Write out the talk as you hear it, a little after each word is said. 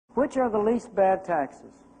Which are the least bad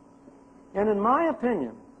taxes? And in my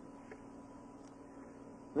opinion,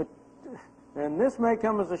 and this may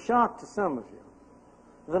come as a shock to some of you,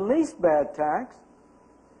 the least bad tax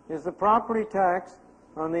is the property tax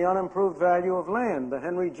on the unimproved value of land, the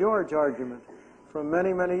Henry George argument from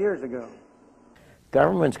many, many years ago.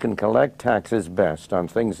 Governments can collect taxes best on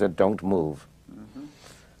things that don't move.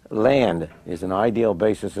 Land is an ideal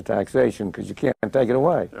basis of taxation because you can't take it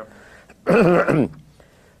away. Yep.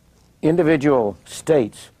 Individual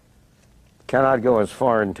states cannot go as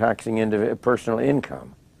far in taxing personal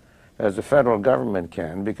income as the federal government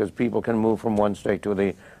can, because people can move from one state to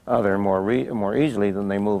the other more easily than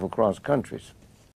they move across countries.